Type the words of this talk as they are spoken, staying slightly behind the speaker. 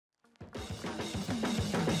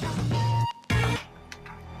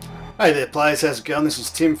Hey there players, how's it going? This is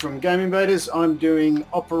Tim from Game Invaders. I'm doing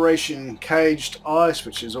Operation Caged Ice,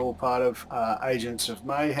 which is all part of Agents of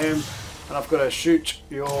Mayhem, and I've got to shoot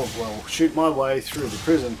my way through the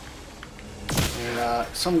prison. And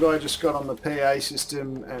some guy just got on the PA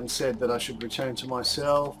system and said that I should return to my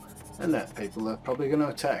cell and that people are probably going to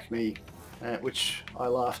attack me, which I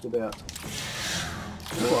laughed about.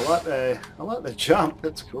 Ooh, I like the jump,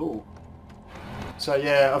 that's cool. So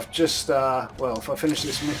yeah, I've just, well, if I finish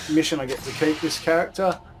this mission I get to keep this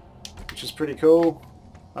character, which is pretty cool.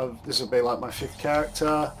 This will be like my 5th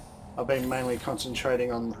character. I've been mainly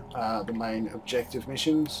concentrating on the main objective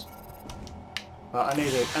missions. But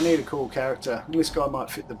I need a cool character, and this guy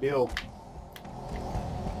might fit the bill.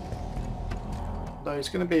 Though he's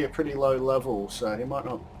going to be a pretty low level, so he might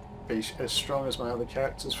not be as strong as my other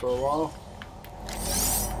characters for a while.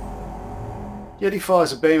 Yeti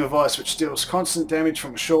fires a beam of ice which deals constant damage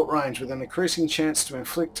from a short range with an increasing chance to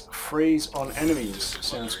inflict freeze on enemies.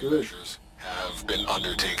 Sounds good. Have been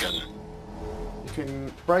undertaken. You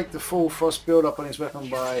can break the full frost build-up on his weapon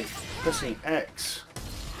by pressing X,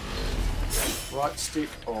 right stick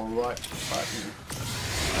or right button.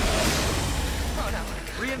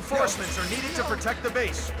 Reinforcements are needed to protect the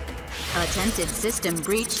base. Attempted system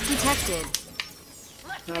breach detected.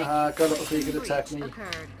 Got it before you could attack me.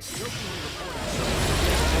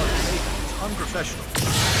 Unprofessional.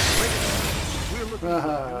 We're looking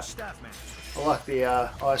for a staff man. I like the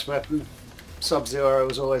ice weapon. Sub-Zero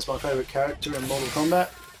was always my favourite character in Mortal Kombat.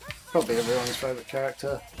 Probably everyone's favourite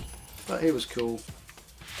character, but he was cool.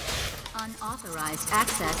 Unauthorized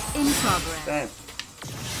access in progress. Damn.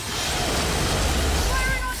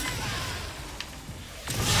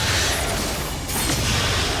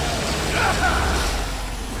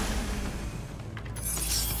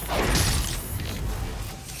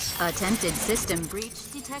 Attempted system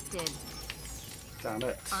breach detected. Damn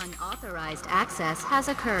it. Unauthorized access has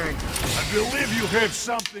occurred. I believe you have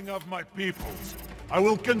something of my people's. I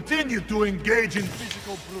will continue to engage in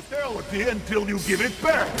physical brutality until you give it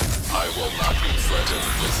back. I will not be threatened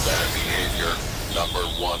with bad behavior. Number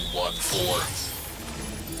 114.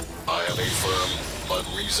 I am a firm but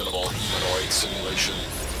reasonable humanoid simulation.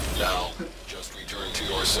 Now, just return to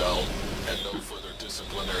your cell, and no further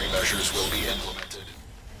disciplinary measures will be implemented.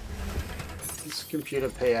 This computer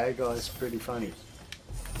PA guy's pretty funny.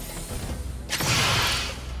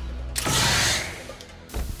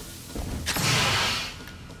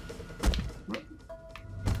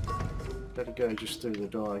 Better go just through the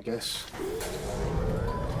door, I guess.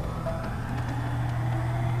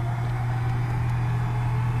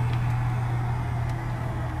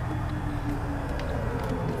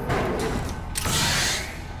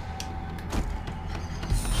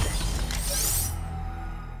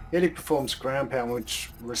 Yeti performs ground pound,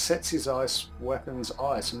 which resets his ice weapon's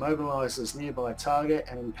ice, immobilizes nearby target,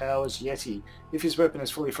 and empowers Yeti. If his weapon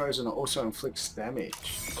is fully frozen, it also inflicts damage.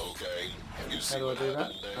 Okay. You see How do I do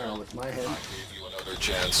that? Oh, with my hand. I gave you another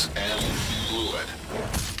chance, and you blew it.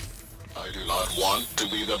 I do not want to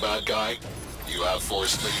be the bad guy. You have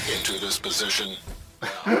forced me into this position.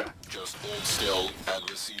 Now, just hold still and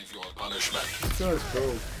receive your punishment. That's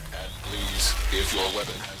cool. And please, if your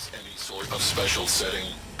weapon has any sort of special setting,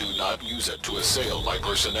 do not use it to assail my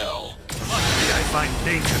personnel. Luckily, I find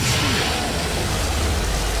danger.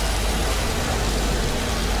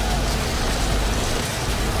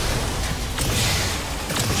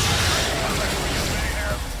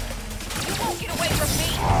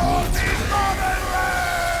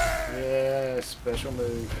 Yeah, special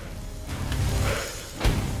move.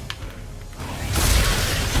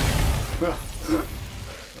 That's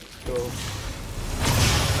cool.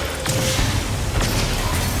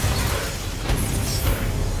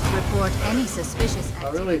 Report any suspicious activity. I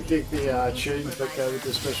really dig the tunes that go with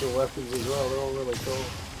the special weapons as well. They're all really cool.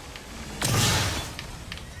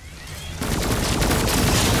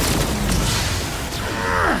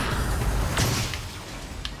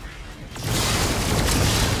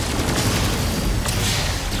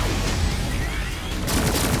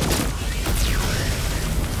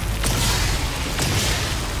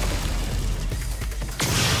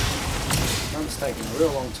 It's taking a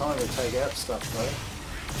real long time to take out stuff though.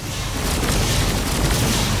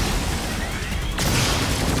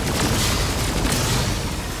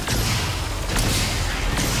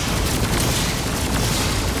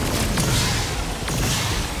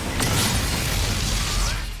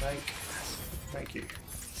 Thank you.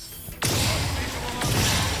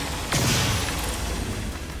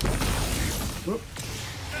 Whoop.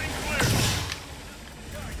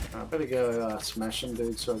 I better go smash him,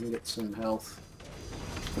 dude, so I can get some health.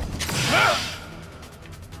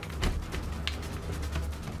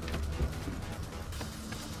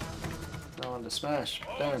 smash.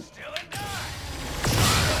 Boom.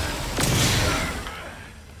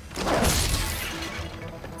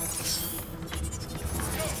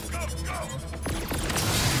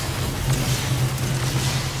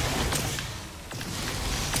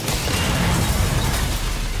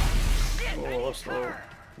 Oh, I lost all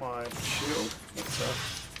my shield. That's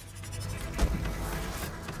tough.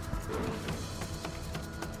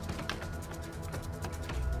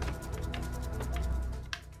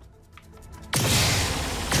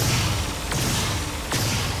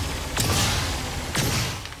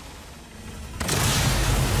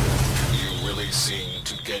 Seem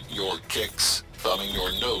to get your kicks thumbing your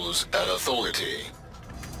nose at authority.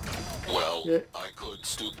 Well, yeah. I could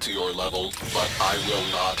stoop to your level, but I will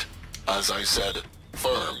not. As I said,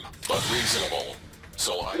 firm, but reasonable.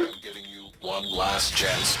 So I am giving you one last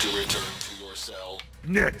chance to return to your cell.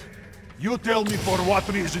 Ned, you tell me for what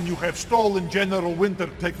reason you have stolen General Winter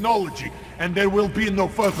technology, and there will be no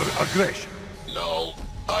further aggression. No,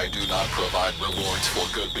 I do not provide rewards for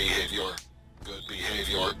good behavior. Good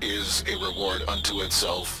behavior is a reward unto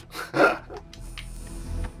itself. I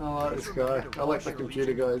like this guy. I like the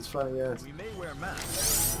computer guy. It's funny, yeah. We may wear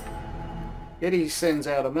masks. Eddie sends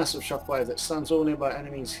out a massive shockwave that stuns all nearby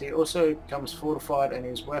enemies. He also becomes fortified and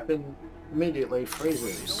his weapon immediately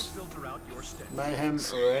freezes. Filter out your stench. Mayhem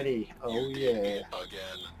ready. Oh You did yeah. it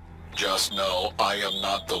again. Just know I am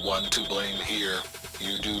not the one to blame here.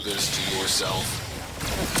 You do this to yourself.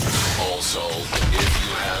 Also, if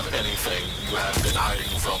you have anything you have been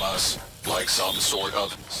hiding from us, like some sort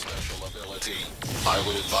of special ability, I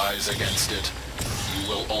would advise against it. You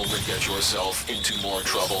will only get yourself into more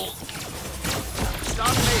trouble.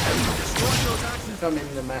 Stop Mayhem. Destroy those actions. I'm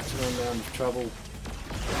in the maximum amount of trouble.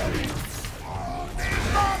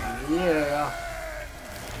 Yeah.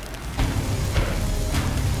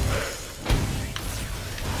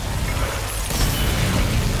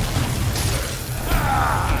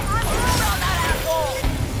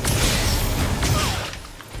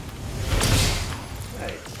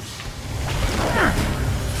 Hey.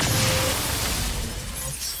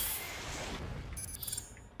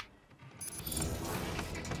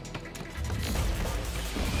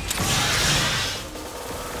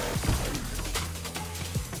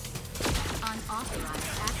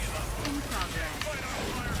 Unauthorized access in progress.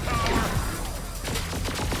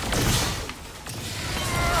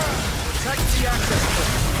 Protect the access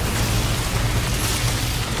point.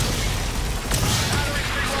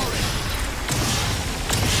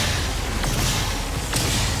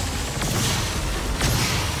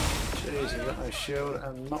 Jeez, I've got no shield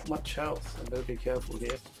and not much health. I better be careful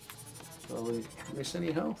here. Will we miss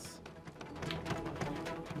any health?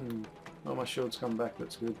 Oh, my shield's come back,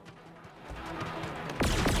 that's good.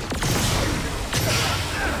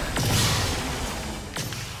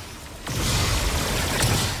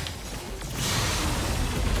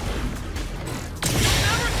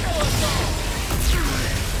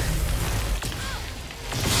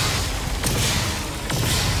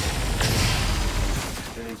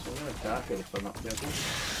 Jeez, I'm gonna dark it if I'm not careful.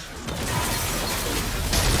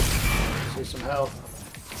 See some health.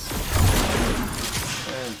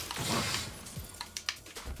 And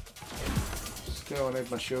still, I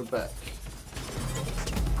need my shield back.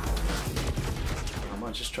 I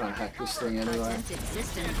might just try and hack this thing anyway. Attempted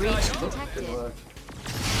system breach detected. Good work.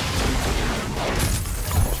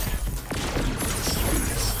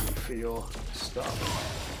 For your stuff.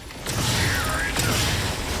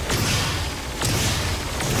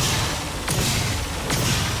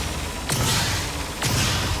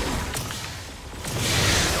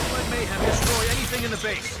 Don't let Mayhem destroy anything in the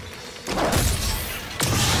base.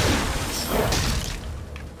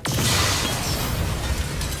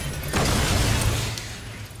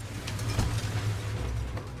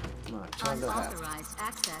 Right, time to hack. Unauthorized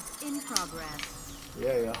access in progress.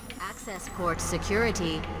 Yeah. Access port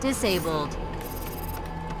security disabled.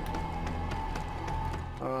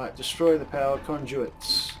 Alright, destroy the power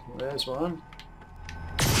conduits. There's one.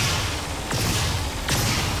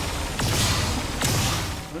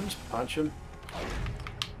 I'll just punch him. I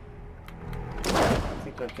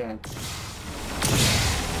think I can.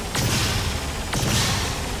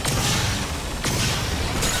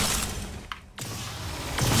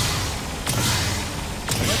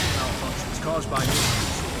 Weapon malfunctions caused by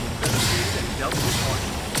misuse will be investigated and dealt with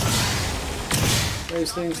harshly.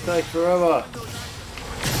 These things take forever.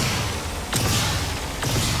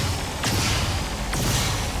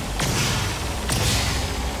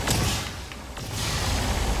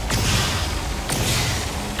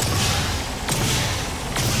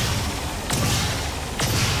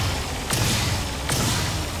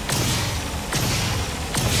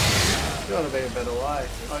 God, got to be a better way.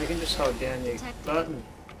 Oh, you can just hold down your button.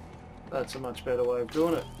 That's a much better way of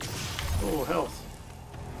doing it. Oh, health.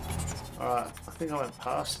 Alright, I think I went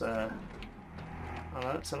past there. Oh,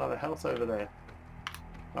 that's another health over there.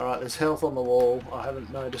 Alright, there's health on the wall. I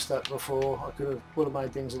haven't noticed that before. Would have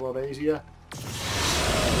made things a lot easier.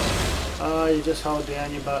 Oh, you just hold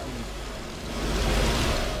down your button.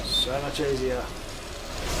 So much easier.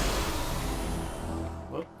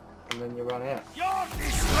 Whoop, and then you run out. Your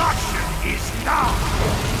destruction is now!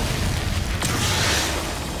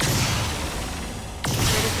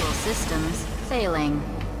 Critical systems failing.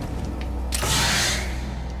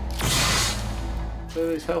 So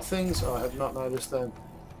these health things, I have not noticed them.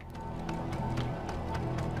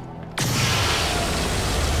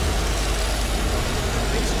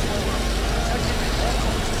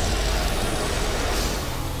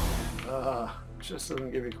 Just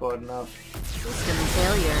doesn't give you quite enough. System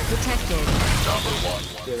failure detected. Number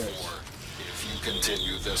 114. If you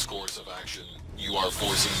continue this course of action, you are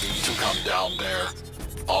forcing me to come down there.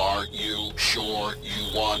 Are you sure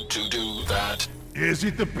you want to do that? As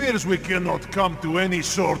it appears we cannot come to any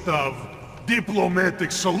sort of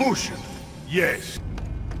diplomatic solution. Yes.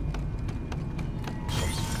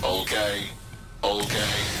 Okay. Okay.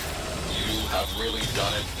 You have really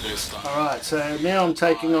done it this time. Alright, so now I'm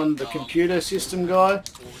taking on the computer system guy,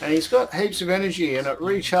 and he's got heaps of energy and it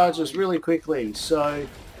recharges really quickly, so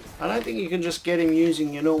I don't think you can just get him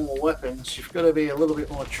using your normal weapons. You've got to be a little bit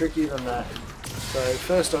more tricky than that. So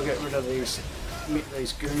first I'll get rid of these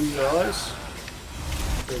goon guys.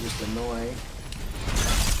 They're just annoying.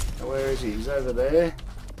 Now where is he? He's over there.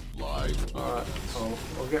 Alright,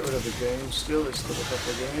 I'll get rid of the goons still. There's still a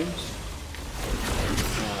couple of goons.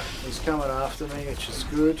 Alright, he's coming after me, which is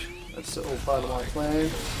good. That's all part of my plan.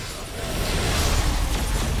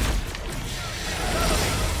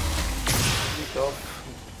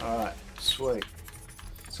 Alright, sweet.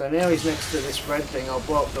 So now he's next to this red thing. I'll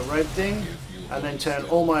blow up the red thing and then turn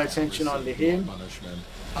all my attention onto him.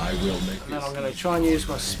 And then I'm going to try and use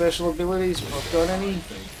my special abilities if I've got any.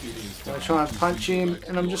 I'm going to try and punch him,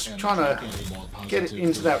 and I'm just trying to get it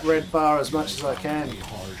into that red bar as much as I can.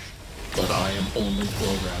 But I am only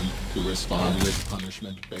programmed to respond with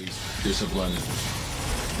punishment-based discipline.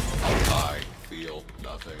 I feel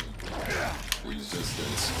nothing.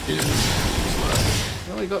 Resistance is useless.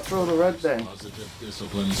 Well, we got through all the red then. Positive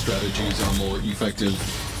discipline strategies are more effective.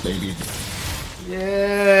 Maybe.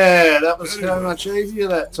 Yeah, that was so much easier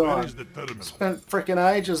that time. Spent frickin'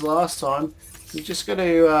 ages last time. You just got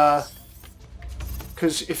to,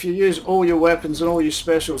 because if you use all your weapons and all your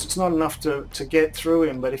specials, it's not enough to get through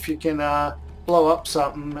him, but if you can blow up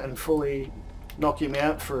something and fully knock him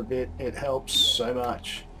out for a bit, it helps so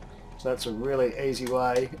much. So that's a really easy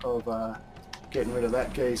way of getting rid of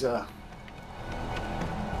that geezer.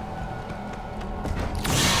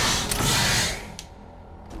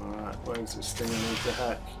 Alright, where's this thing I need to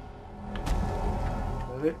hack?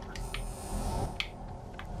 Is that it?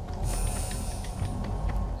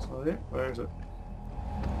 Is that it? Where is it?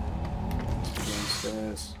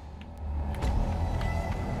 Downstairs.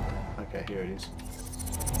 Okay, here it is.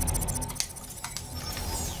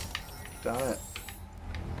 Done it.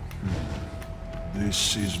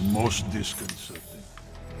 This is most disconcerting.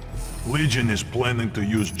 Legion is planning to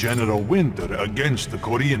use General Winter against the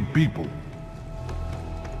Korean people.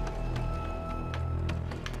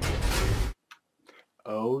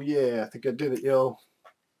 Oh yeah, I think I did it, yo.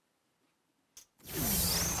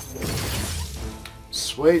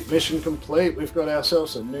 Sweet, mission complete. We've got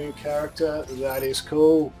ourselves a new character. That is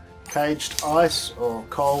cool. Caged Ice or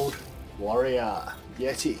Cold Warrior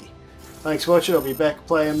Yeti. Thanks for watching. I'll be back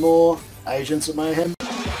playing more Agents of Mayhem.